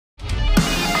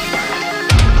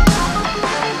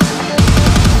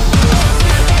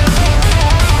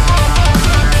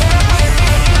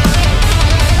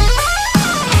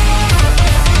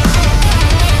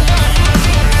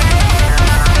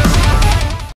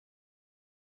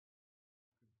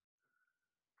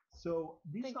So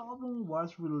this Thank you. album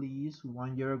was released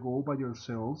 1 year ago by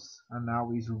yourselves, and now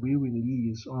is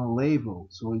re-released on a label.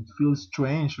 So it feels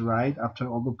strange, right? After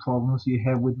all the problems you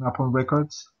have with Napalm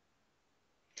Records.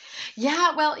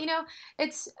 Yeah, well,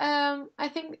 it's I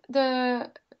think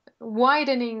the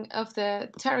widening of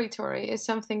the territory is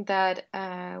something that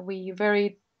we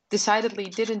very decidedly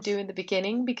didn't do in the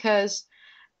beginning because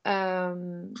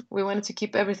we wanted to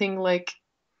keep everything like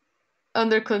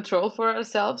under control for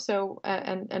ourselves. So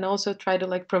and also try to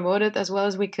like promote it as well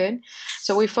as we could.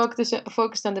 So we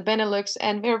focused on the Benelux,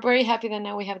 and we're very happy that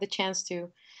now we have the chance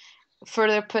to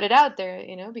further put it out there.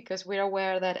 Because we're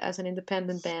aware that as an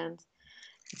independent band,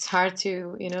 it's hard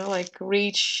to like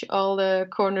reach all the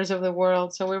corners of the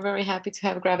world. So we're very happy to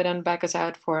have Graviton back us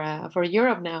out for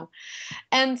Europe now.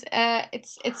 And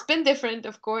it's been different,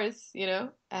 of course,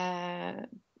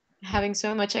 having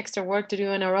so much extra work to do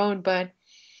on our own, but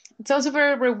it's also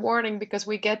very rewarding because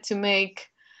we get to make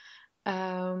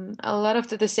a lot of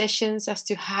the decisions as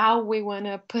to how we want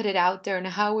to put it out there and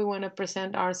how we want to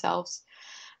present ourselves,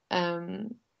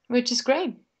 um, which is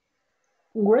great.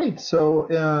 Great. So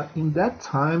in that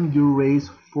time, you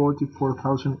raised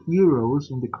 44,000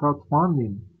 euros in the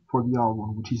crowdfunding for the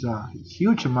album, which is a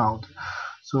huge amount.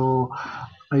 So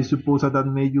I suppose that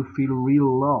made you feel real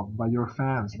loved by your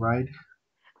fans, right?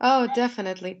 Oh,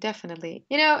 definitely, definitely.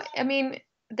 I mean,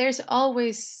 there's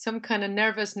always some kind of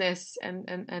nervousness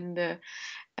and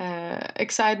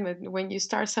excitement when you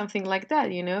start something like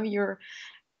that.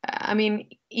 I mean,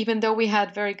 even though we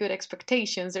had very good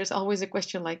expectations, there's always a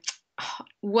question like,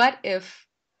 what if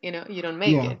you don't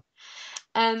make Yeah. it?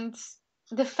 And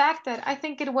the fact that I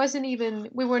think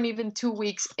we weren't even 2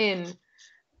 weeks in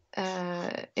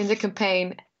the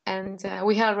campaign, and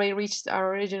we had already reached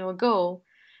our original goal,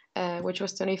 which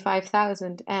was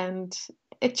 25,000, and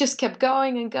it just kept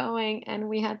going and going, and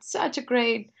we got such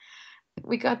great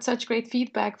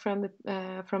feedback from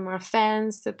our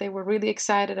fans that they were really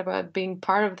excited about being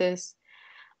part of this.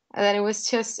 That it was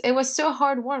so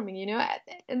heartwarming.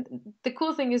 And the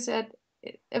cool thing is that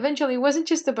eventually it wasn't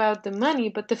just about the money,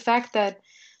 but the fact that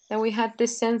we had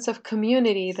this sense of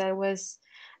community that's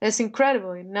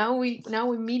incredible. And now we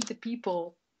meet the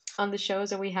people on the shows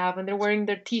that we have, and they're wearing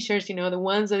their T-shirts, the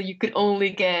ones that you could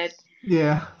only get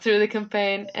Yeah. through the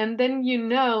campaign, and then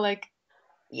like,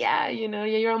 yeah,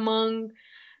 you're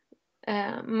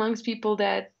amongst people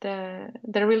that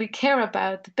really care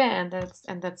about the band.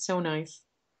 That's so nice.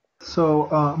 So,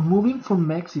 moving from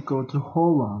Mexico to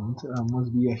Holland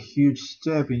must be a huge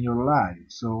step in your life.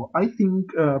 So, I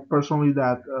think personally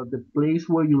that the place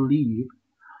where you live,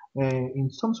 in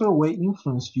some sort of way,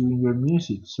 influenced you in your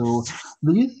music. So,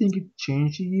 do you think it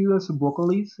changed you as a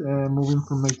vocalist, moving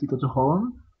from Mexico to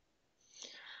Holland?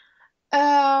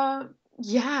 Uh,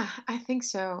 yeah, I think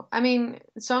so. I mean,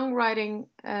 my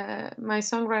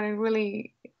songwriting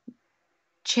really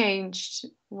changed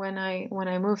when I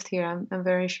moved here. I'm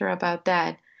very sure about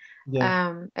that.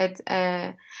 Yeah.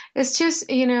 It's just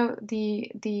the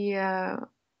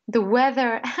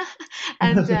weather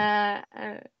and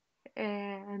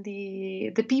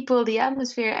the people, the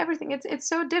atmosphere, everything. It's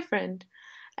so different,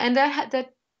 and that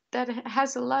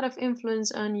has a lot of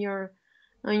influence on your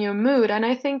mood, and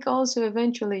I think also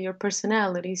eventually your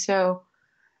personality. So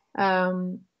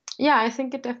um, yeah, I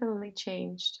think it definitely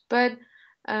changed. But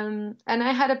and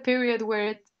I had a period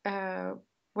where I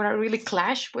really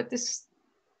clashed with this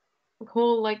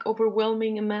whole like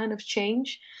overwhelming amount of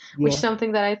change, which is Yeah.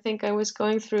 something that I think I was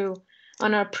going through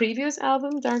on our previous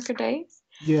album, Darker Days.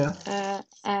 Yeah.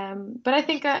 But I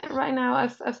think right now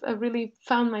I've really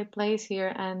found my place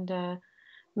here and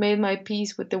made my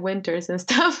peace with the winters and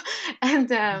stuff. And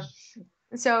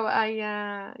so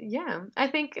yeah, I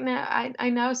think now I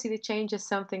now see the change as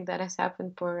something that has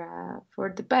happened for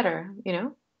the better.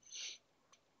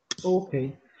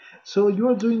 Okay. So you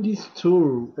are doing this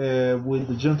tour with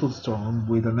the Gentle Storm,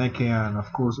 with Aneke and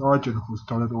of course Arjun, who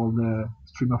started all the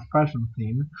stream of fashion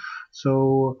thing.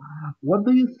 So, what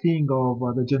do you think of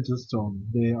the Gentle Storm,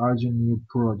 the Arjun new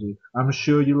project? I'm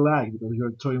sure you like because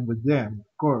you're touring with them,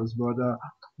 of course. But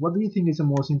what do you think is the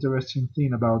most interesting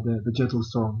thing about the Gentle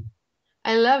Storm?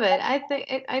 I love it. I think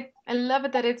I love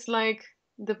it that it's like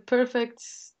the perfect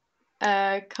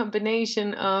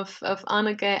combination of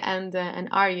Anneke and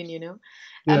Arjen.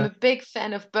 I'm Yeah. a big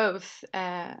fan of both,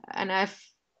 and I've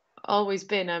always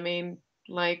been. I mean,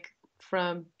 like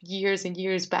from years and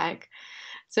years back.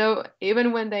 So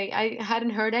even when I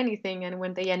hadn't heard anything, and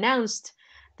when they announced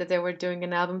that they were doing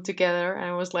an album together,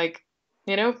 I was like,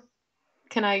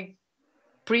 can I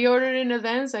pre-order it in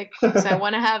advance? Like, because I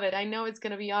want to have it. I know it's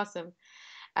gonna be awesome.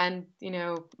 And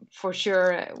for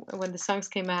sure, when the songs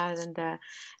came out, and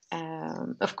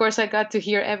of course I got to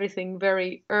hear everything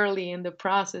very early in the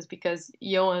process, because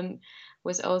Johan,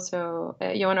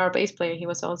 our bass player, he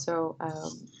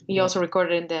Yeah, also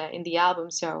recorded in the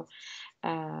album. So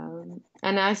and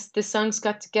as the songs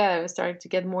got together, I started to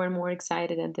get more and more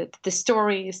excited, and the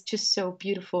story is just so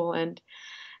beautiful,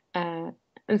 uh,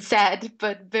 and sad,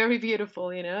 but very beautiful.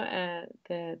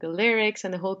 The lyrics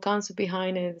and the whole concept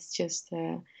behind it is just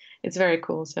it's very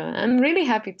cool. So I'm really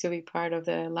happy to be part of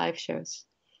the live shows.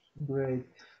 great.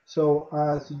 So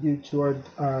as you two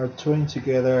are touring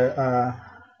together,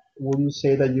 would you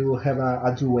say that you will have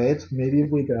a duet, maybe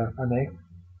with an ex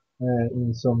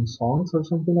in some songs or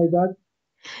something like that?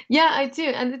 Yeah, I do,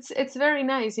 and it's very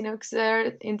nice, because there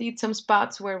are indeed some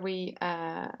spots where we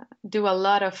do a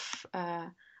lot of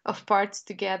parts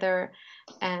together,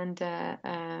 and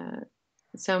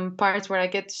some parts where I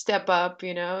get to step up,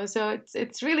 So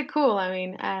it's really cool. I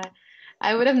mean,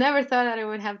 I would have never thought that I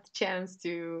would have the chance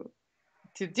to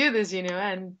do this,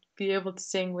 and be able to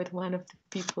sing with one of the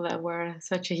people that were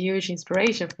such a huge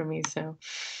inspiration for me. So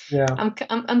Yeah.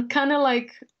 I'm kind of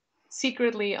like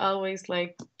secretly always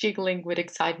like jiggling with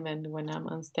excitement when I'm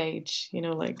on stage,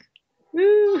 like,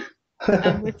 woo,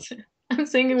 I'm with I'm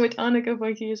singing with Annika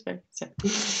for huge. So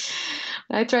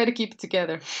I try to keep it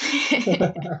together.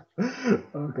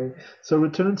 Okay, so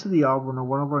returning to the album and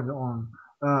one of our own,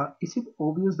 is it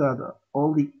obvious that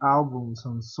all the albums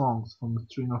and songs from the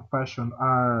Stream of Passion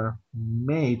are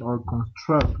made or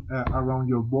construct around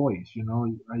your voice?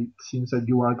 It seems that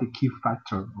you are the key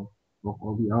factor of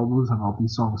all the albums and all the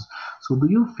songs. So do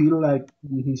you feel like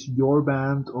it is your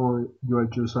band or you are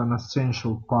just an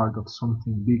essential part of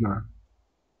something bigger?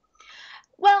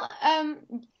 Well,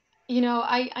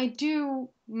 I do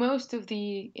most of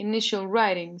the initial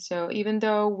writing. So even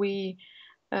though we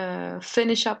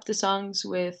finish up the songs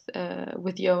with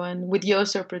Johan, with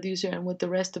Jos, our producer, and with the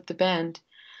rest of the band,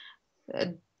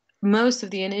 uh, most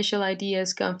of the initial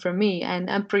ideas come from me. And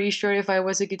I'm pretty sure if I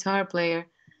was a guitar player,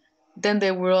 then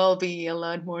there will all be a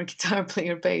lot more guitar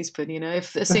player bass. But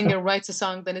if a singer writes a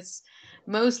song, then it's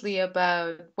mostly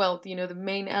about, well, the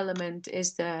main element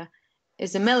is the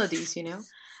melodies,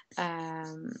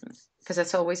 because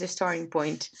that's always a starting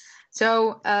point.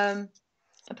 So,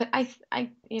 but I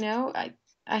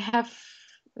have,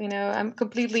 I'm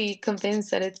completely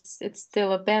convinced that it's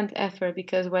still a band effort,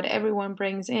 because what everyone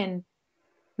brings in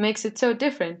makes it so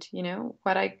different.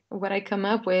 What I come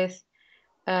up with.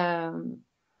 Um,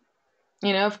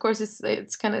 of course,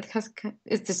 it's kind of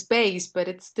it's the space, but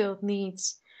it still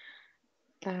needs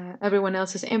everyone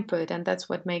else's input, and that's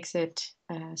what makes it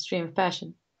stream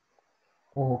fashion.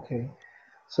 Okay.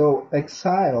 So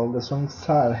Exile, the song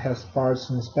style, has parts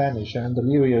in Spanish and the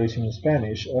lyrics in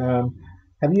Spanish.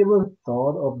 Have you ever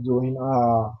thought of doing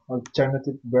a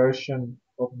alternative version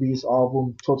of this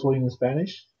album totally in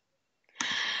Spanish?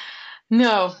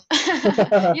 No,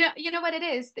 you know what it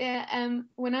is.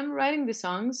 When I'm writing the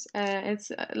songs,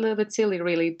 it's a little bit silly,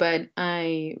 really, but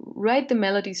I write the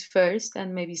melodies first,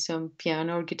 and maybe some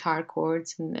piano or guitar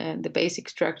chords, and the basic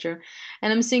structure,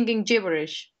 and I'm singing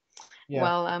gibberish Yeah,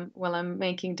 while I'm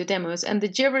making the demos. And the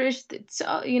gibberish,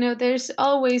 there's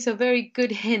always a very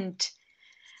good hint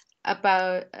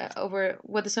about over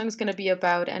what the song's going to be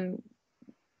about, and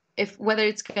if whether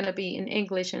it's going to be in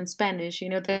English and Spanish.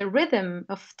 The rhythm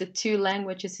of the two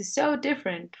languages is so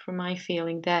different, for my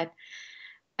feeling, that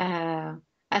uh,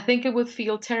 I think it would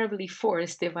feel terribly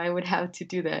forced if I would have to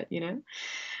do that.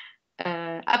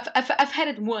 I've had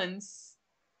it once,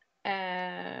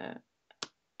 uh,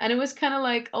 and it was kind of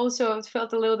like, also it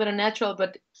felt a little bit unnatural,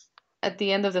 but at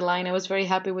the end of the line, I was very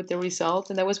happy with the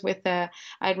result. And that was with I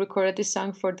recorded this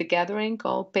song for The Gathering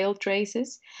called Pale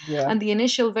Traces. yeah, And the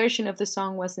initial version of the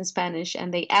song was in Spanish.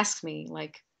 And they asked me,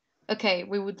 like, okay,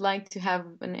 we would like to have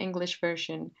an English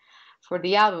version for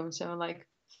the album. So, like,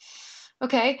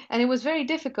 okay. And it was very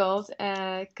difficult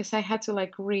because I had to,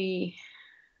 like,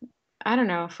 I don't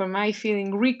know, for my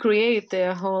feeling, recreate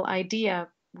the whole idea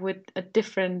with a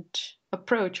different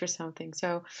approach or something.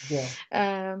 So, yeah.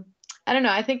 um, I don't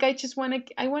know. I think I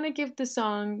want to give the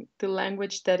song the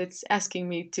language that it's asking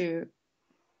me to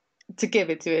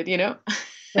give it to it, and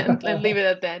leave it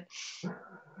at that.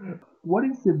 What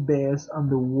is the best and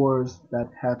the worst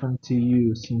that happened to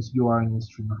you since you are in the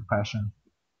stream of passion?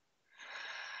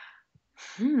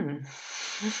 Hmm.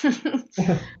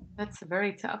 That's a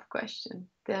very tough question.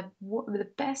 The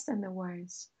best and the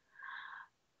worst.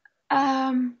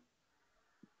 Um.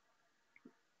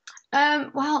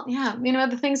 Well, yeah.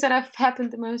 The things that have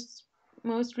happened the most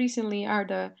recently are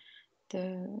the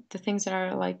things that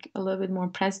are like a little bit more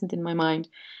present in my mind.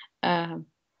 Um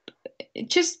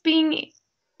just being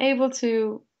able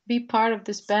to be part of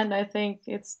this band, I think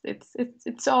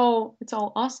it's all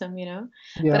awesome, But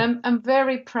Yeah, I'm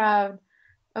very proud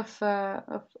of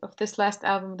this last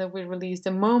album that we released.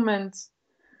 The moment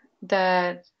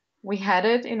that we had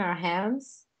it in our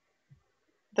hands,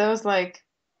 that was like,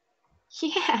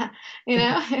 yeah,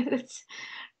 it's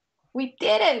we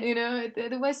did it.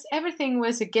 It was everything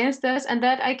was against us, and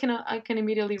that I can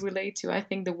immediately relate to. I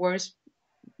think the worst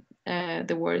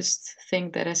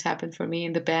thing that has happened for me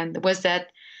in the band was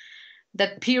that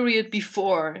period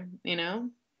before, yeah,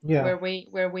 where we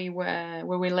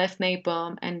left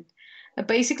Napalm, and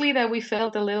basically that we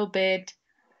felt a little bit,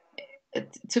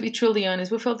 to be truly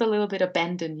honest, we felt a little bit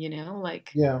abandoned,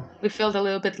 like yeah, we felt a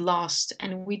little bit lost,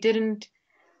 and we didn't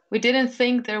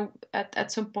think there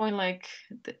at some point, like,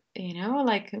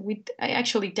 like I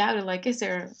actually doubted, like, is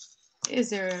there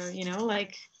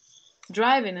like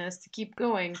driving us to keep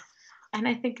going. And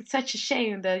I think it's such a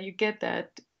shame that you get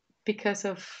that because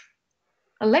of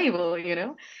a label,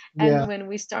 yeah, and when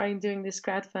we started doing this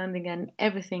crowdfunding and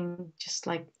everything just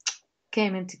like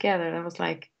came in together, I was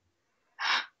like,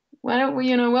 what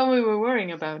we were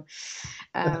worrying about.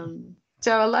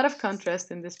 So a lot of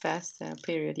contrast in this past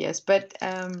period, yes, but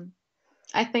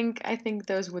I think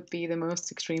those would be the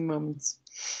most extreme moments.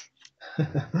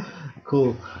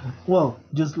 cool. Well,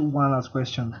 just one last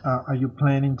question. Are you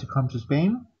planning to come to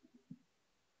Spain?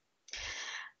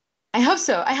 I hope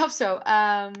so. I hope so.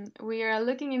 We are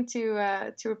looking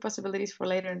into tour possibilities for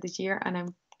later in this year, and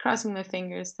I'm crossing my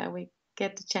fingers that we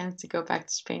get the chance to go back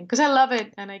to Spain because I love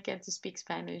it and I get to speak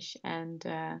Spanish, and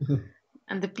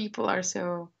the people are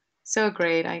so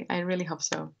great. I really hope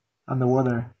so. And the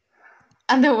weather?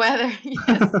 And the weather,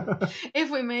 yes. If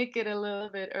we make it a little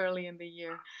bit early in the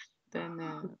year, then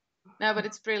no, but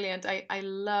it's brilliant. I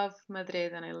love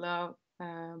Madrid and I love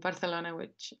Barcelona,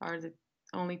 which are the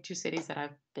only two cities that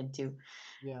I've been to.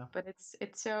 Yeah. But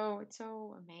it's so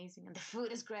amazing, and the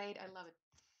food is great. I love it.